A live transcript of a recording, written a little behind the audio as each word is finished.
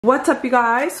What's up, you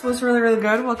guys? Was really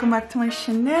good. Welcome back to my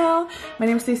channel. My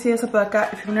name is Stacey Apodaca.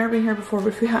 If you've never been here before, but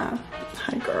if you have,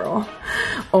 hi girl.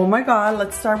 Oh my god,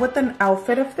 let's start with an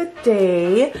outfit of the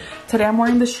day. Today I'm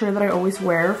wearing this shirt that I always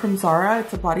wear from Zara.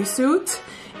 It's a bodysuit.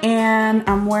 And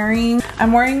I'm wearing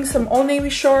some Old Navy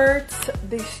shorts,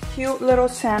 these cute little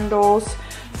sandals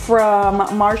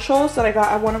from Marshall's that I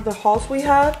got at one of the hauls we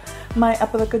had, my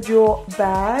Apodaca jewel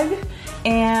bag.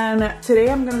 And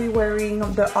today I'm gonna be wearing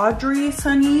the Audrey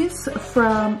Sunnies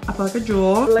from Apodaca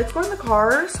Jewel. Let's go in the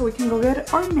car so we can go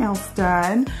get our nails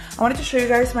done. I wanted to show you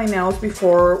guys my nails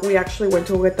before we actually went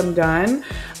to get them done.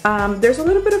 There's a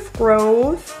little bit of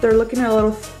growth. They're looking a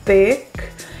little thick.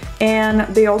 And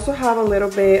they also have a little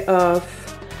bit of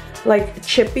like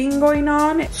chipping going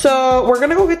on. So we're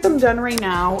gonna go get them done right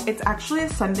now. It's actually a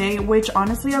Sunday, which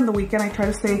honestly on the weekend I try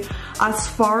to stay as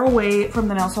far away from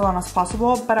the nail salon as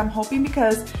possible, but I'm hoping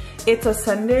because it's a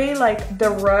Sunday, like the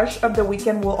rush of the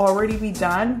weekend will already be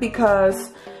done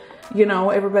because, you know,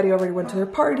 everybody already went to their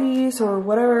parties or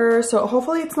whatever. So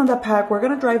hopefully it's not that packed. We're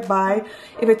gonna drive by.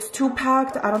 If it's too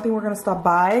packed, I don't think we're gonna stop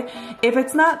by. If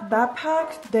it's not that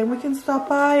packed, then we can stop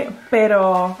by.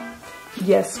 Pero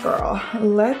yes, girl,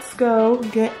 let's go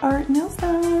get our nails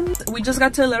done. We just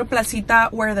got to a little placita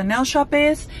where the nail shop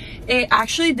is. It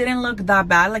actually didn't look that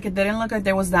bad. Like, it didn't look like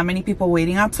there was that many people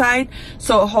waiting outside.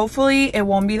 So hopefully it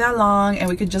won't be that long and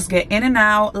we could just get in and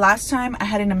out. Last time I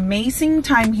had an amazing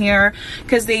time here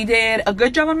because they did a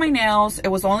good job on my nails. It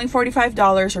was only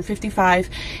 $45 or $55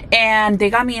 and they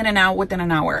got me in and out within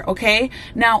an hour, okay?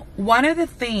 Now, one of the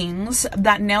things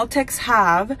that nail techs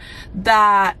have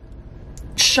that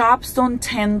shops don't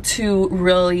tend to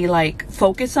really like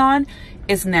focus on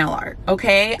is nail art,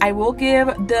 okay? I will give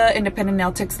the independent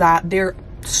nail techs that. They're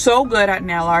so good at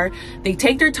nail art. They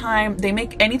take their time, they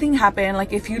make anything happen.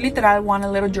 Like, if you literal want a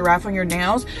little giraffe on your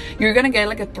nails, you're gonna get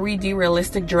like a 3D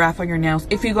realistic giraffe on your nails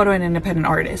if you go to an independent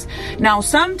artist. Now,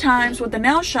 sometimes with the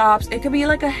nail shops, it could be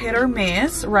like a hit or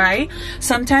miss, right?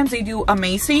 Sometimes they do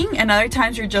amazing and other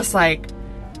times you're just like,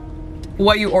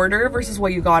 what you order versus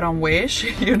what you got on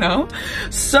Wish, you know?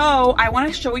 So I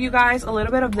want to show you guys a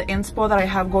little bit of the inspo that I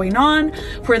have going on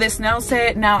for this nail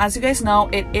set. Now, as you guys know,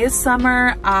 it is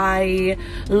summer. I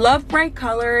love bright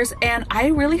colors and I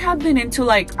really have been into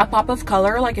like a pop of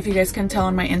color. Like, if you guys can tell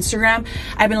on my Instagram,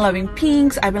 I've been loving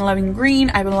pinks, I've been loving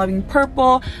green, I've been loving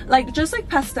purple, like just like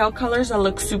pastel colors that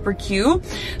look super cute.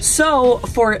 So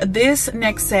for this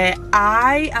next set,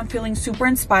 I am feeling super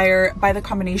inspired by the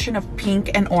combination of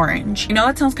pink and orange. You know,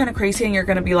 that sounds kind of crazy and you're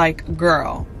gonna be like,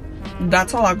 girl,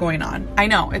 that's a lot going on. I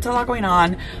know, it's a lot going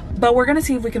on, but we're gonna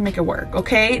see if we can make it work,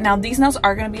 okay? Now, these nails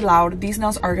are gonna be loud, these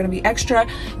nails are gonna be extra,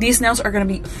 these nails are gonna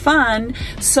be fun.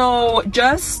 So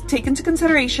just take into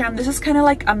consideration, this is kind of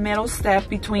like a middle step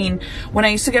between when I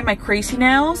used to get my crazy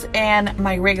nails and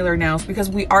my regular nails, because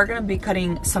we are gonna be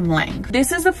cutting some length.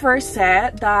 This is the first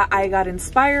set that I got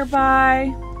inspired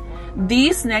by.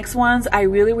 These next ones I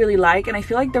really like, and I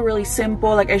feel like they're really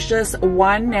simple. Like, it's just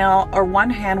one nail or one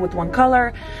hand with one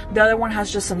color. The other one has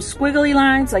just some squiggly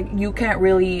lines. Like, you can't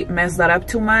really mess that up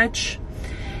too much.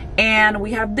 And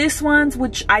we have these ones,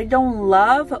 which I don't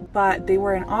love, but they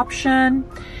were an option.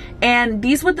 And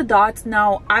these with the dots.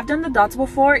 Now, I've done the dots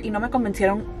before y no me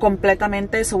convencieron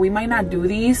completamente, so we might not do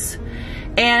these.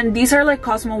 And these are like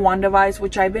Cosmo One Device,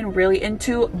 which I've been really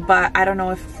into, but I don't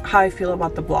know how I feel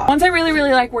about the block. Ones I really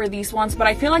like were these ones, but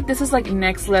I feel like this is like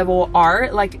next level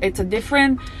art. Like, it's a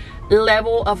different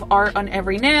level of art on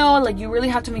every nail. Like, you really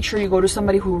have to make sure you go to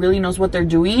somebody who really knows what they're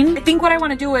doing. I think what I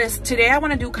want to do is today I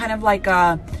want to do kind of like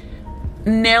a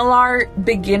nail art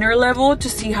beginner level to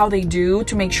see how they do,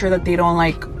 to make sure that they don't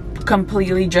like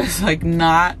completely just like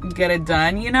not get it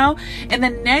done, you know? And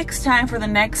then next time for the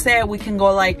next set we can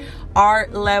go like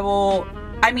art level,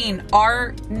 I mean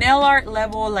our nail art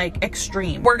level, like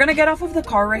extreme. We're gonna get off of the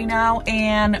car right now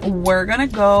and we're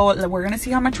gonna see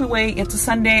how much we weigh. It's a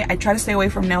Sunday. I try to stay away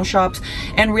from nail shops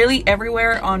and really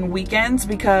everywhere on weekends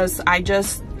because I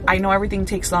know everything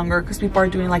takes longer because people are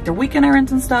doing like their weekend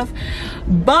errands and stuff.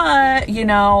 But you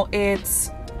know, it's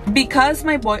because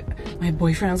my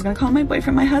boyfriend, I was gonna call my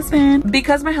boyfriend my husband,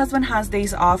 because my husband has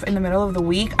days off in the middle of the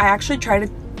week. I actually try to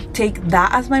take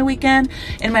that as my weekend,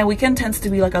 and my weekend tends to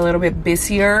be like a little bit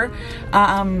busier.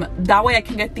 That way I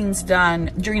can get things done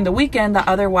during the weekend that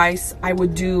otherwise I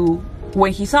would do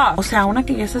when he's off. O sea, una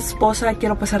que ya es esposa,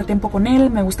 quiero pasar tiempo con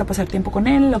él, me gusta pasar tiempo con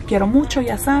él, lo quiero mucho,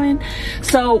 ya saben.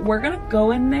 So we're gonna go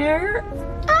in there.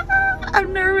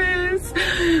 I'm nervous.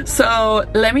 So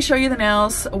let me show you the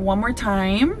nails one more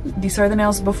time. These are the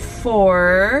nails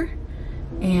before,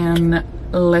 and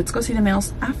let's go see the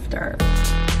nails after.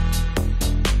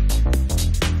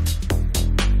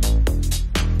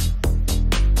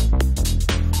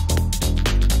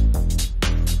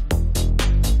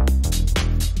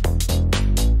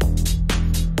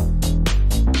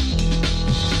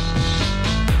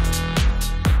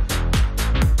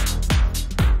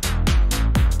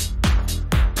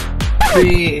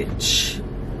 Bitch.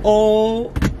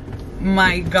 Oh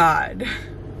my god.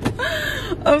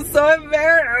 I'm so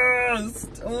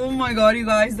embarrassed. Oh my god, you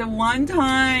guys. The one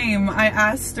time I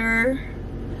asked her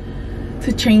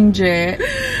to change it.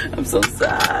 I'm so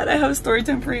sad. I have a story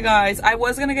time for you guys. I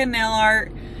was gonna get nail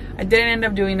art. I didn't end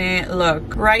up doing it.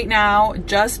 Look, right now,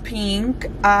 just pink.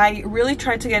 I really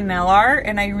tried to get nail art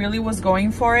and I really was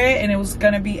going for it and it was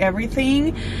gonna be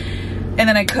everything. And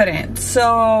then I couldn't.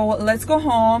 So let's go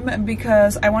home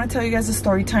because I want to tell you guys the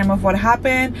story time of what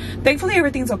happened. Thankfully,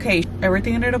 everything's okay.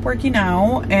 Everything ended up working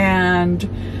out and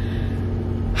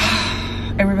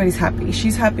everybody's happy.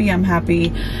 She's happy, I'm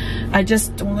happy. I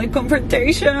just don't like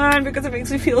confrontation because it makes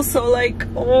me feel so like,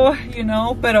 oh, you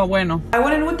know, pero bueno. I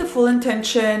went in with the full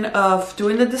intention of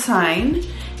doing the design.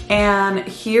 And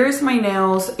here's my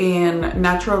nails in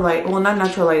natural light, well, not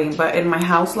natural lighting, but in my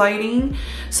house lighting.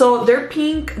 So they're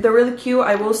pink, they're really cute.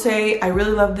 I will say I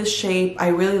really love this shape. I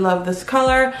really love this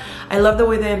color. I love the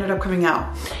way they ended up coming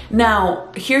out.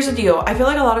 Now, here's the deal. I feel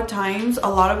like a lot of times, a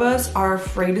lot of us are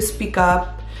afraid to speak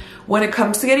up when it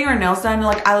comes to getting our nails done.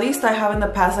 Like, at least I have in the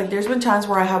past, like there's been times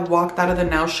where I have walked out of the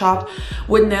nail shop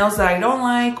with nails that I don't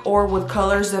like or with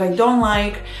colors that I don't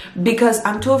like because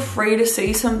I'm too afraid to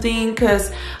say something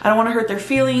because I don't want to hurt their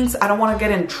feelings. I don't want to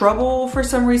get in trouble for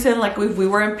some reason, like if we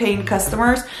weren't paying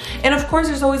customers. And of course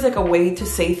there's always like a way to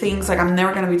say things. Like, I'm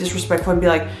never going to be disrespectful and be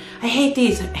like, I hate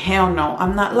these. Hell no,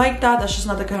 I'm not like that. That's just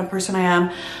not the kind of person I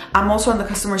am. I'm also in the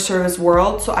customer service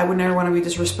world, so I would never want to be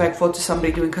disrespectful to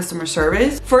somebody doing customer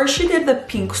service. First, she did the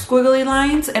pink squiggly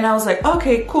lines, and I was like,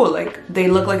 okay, cool. Like, they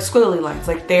look like squiggly lines.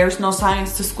 Like, there's no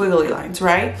science to squiggly lines,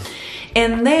 right?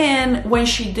 And then when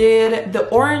she did the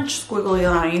orange squiggly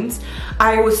lines,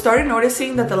 I started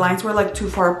noticing that the lines were like too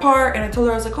far apart. And I told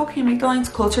her, I was like, okay, make the lines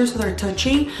closer so they're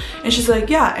touching. And she's like,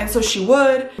 yeah. And so she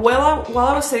would. While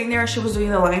I was sitting there and she was doing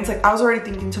the lines, like, I was already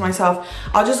thinking to myself,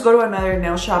 I'll just go to another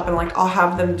nail shop and like I'll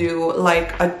have them do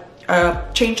like a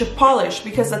change of polish,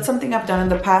 because that's something I've done in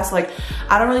the past. Like,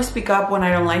 I don't really speak up when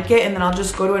I don't like it, and then I'll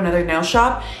just go to another nail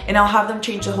shop and I'll have them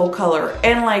change the whole color.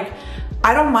 And like,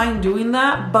 I don't mind doing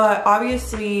that, but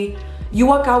obviously you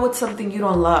walk out with something you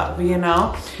don't love, you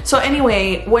know? So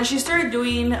anyway, when she started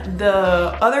doing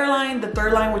the other line, the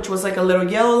third line, which was like a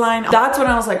little yellow line, that's when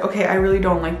I was like, okay, I really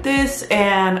don't like this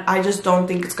and I just don't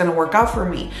think it's gonna work out for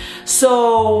me.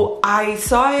 So I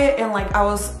saw it and like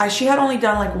she had only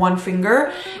done like one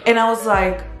finger, and I was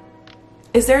like,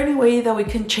 is there any way that we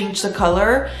can change the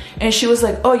color? And she was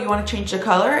like, oh, you want to change the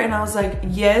color? And I was like,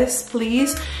 yes,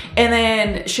 please. And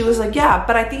then she was like, yeah,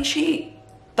 but I think she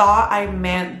thought I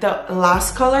meant the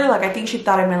last color. Like, I think she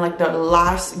thought I meant like the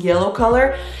last yellow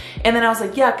color. And then I was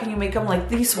like, yeah, can you make them like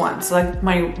these ones, like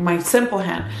my simple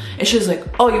hand? And she was like,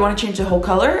 oh, you want to change the whole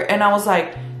color? And I was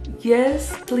like,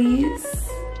 yes, please.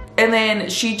 And then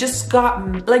she just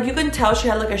got, like, you can tell she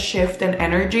had like a shift in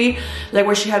energy, like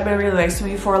where she had been really nice to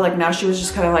me before, like now she was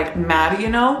just kind of like mad, you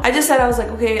know? I just said, I was like,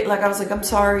 okay, like I was like, I'm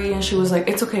sorry. And she was like,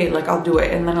 it's okay, like I'll do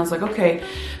it. And then I was like, okay.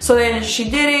 So then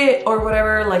she did it or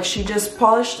whatever, like she just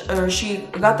polished, or she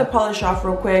got the polish off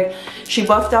real quick. She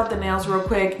buffed out the nails real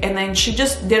quick, and then she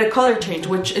just did a color change,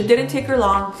 which it didn't take her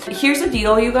long. Here's the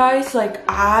deal, you guys, like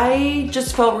I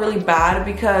just felt really bad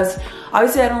because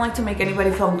obviously I don't like to make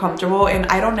anybody feel uncomfortable, and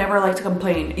I don't ever like to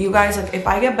complain. You guys, like if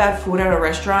I get bad food at a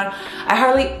restaurant, I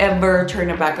hardly ever turn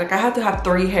it back. Like I have to have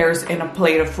 3 hairs in a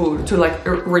plate of food to like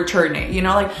return it, you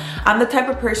know? Like I'm the type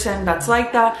of person that's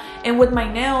like that. And with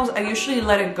my nails, I usually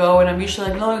let it go, and I'm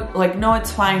usually like, no,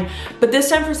 it's fine. But this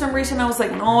time for some reason I was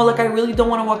like, no, like I really don't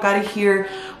want to walk out of here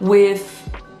with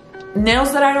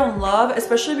nails that I don't love,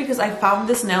 especially because I found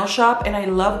this nail shop and I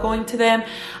love going to them.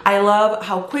 I love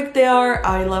how quick they are.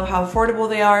 I love how affordable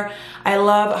they are. I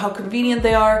love how convenient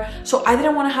they are. So I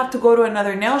didn't want to have to go to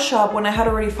another nail shop when I had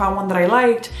already found one that I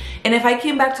liked. And if I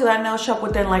came back to that nail shop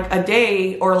within like a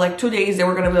day or like 2 days, they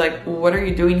were gonna be like, what are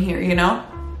you doing here, you know?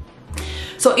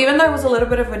 So even though it was a little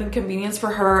bit of an inconvenience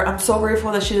for her, I'm so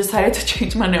grateful that she decided to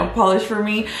change my nail polish for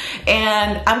me.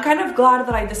 And I'm kind of glad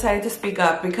that I decided to speak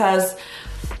up, because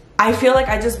I feel like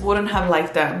I just wouldn't have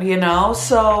liked them, you know?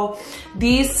 So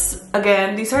these,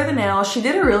 again, these are the nails. She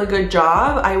did a really good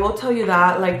job. I will tell you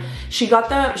that. Like she cut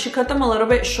them a little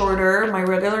bit shorter. My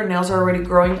regular nails are already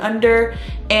growing under,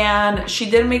 and she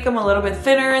did make them a little bit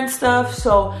thinner and stuff.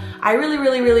 So I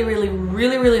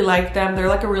really like them. They're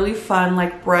like a really fun,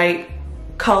 like bright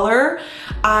color.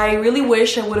 I really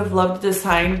wish I would have loved the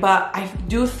design, but I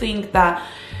do think that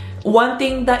one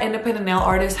thing that independent nail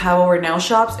artists have over nail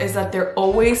shops is that they're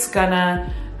always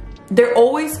gonna,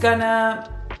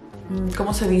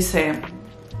 ¿cómo se dice?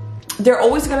 They're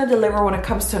always gonna deliver when it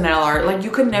comes to nail art. Like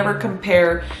you can never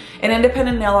compare an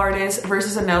independent nail artist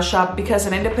versus a nail shop, because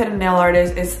an independent nail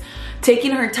artist is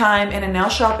taking her time and a nail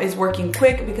shop is working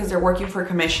quick because they're working for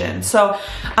commission. So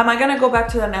am I gonna go back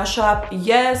to the nail shop?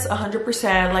 Yes,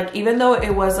 100%. Like, even though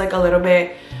it was like a little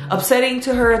bit upsetting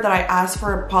to her that I asked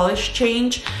for a polish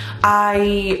change,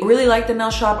 I really like the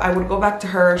nail shop. I would go back to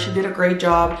her. She did a great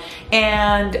job.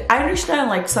 And I understand,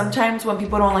 like, sometimes when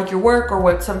people don't like your work,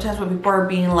 or sometimes when people are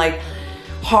being like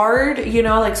hard, you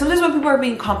know, like sometimes when people are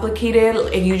being complicated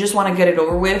and you just want to get it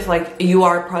over with, like, you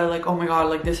are probably like, oh my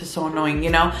god, like this is so annoying, you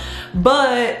know.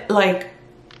 But like,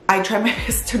 I try my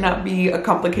best to not be a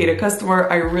complicated customer.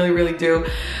 I really do.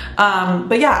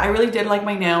 But yeah, I really did like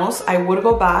my nails. I would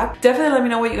go back. Definitely let me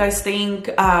know what you guys think.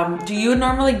 Do you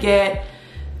normally get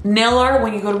nail art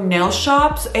when you go to nail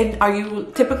shops, and are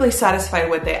you typically satisfied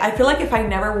with it? I feel like if I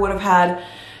never would have had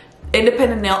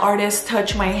independent nail artists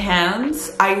touch my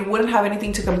hands, I wouldn't have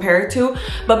anything to compare it to.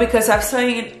 But because I've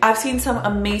seen some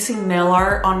amazing nail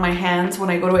art on my hands when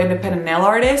I go to independent nail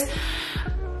artists,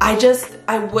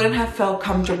 I wouldn't have felt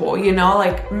comfortable, you know.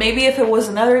 Like, maybe if it was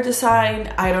another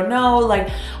design, I don't know. Like,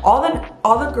 all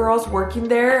the girls working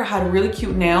there had really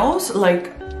cute nails.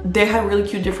 Like, they had really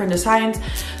cute different designs.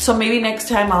 So maybe next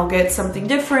time I'll get something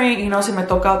different, you know. Si me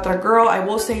toca otra girl. I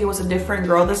will say it was a different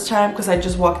girl this time because I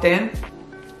just walked in.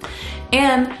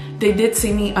 And they did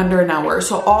see me under an hour.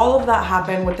 So all of that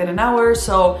happened within an hour.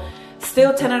 So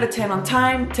still 10 out of 10 on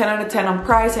time, 10 out of 10 on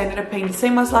price. I ended up paying the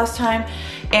same as last time.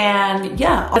 And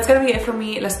yeah, that's gonna be it for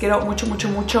me. Les quiero mucho.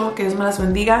 Que Dios me las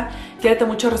bendiga. Quédate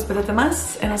mucho, respétate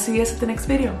más. And I'll see you guys at the next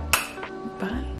video.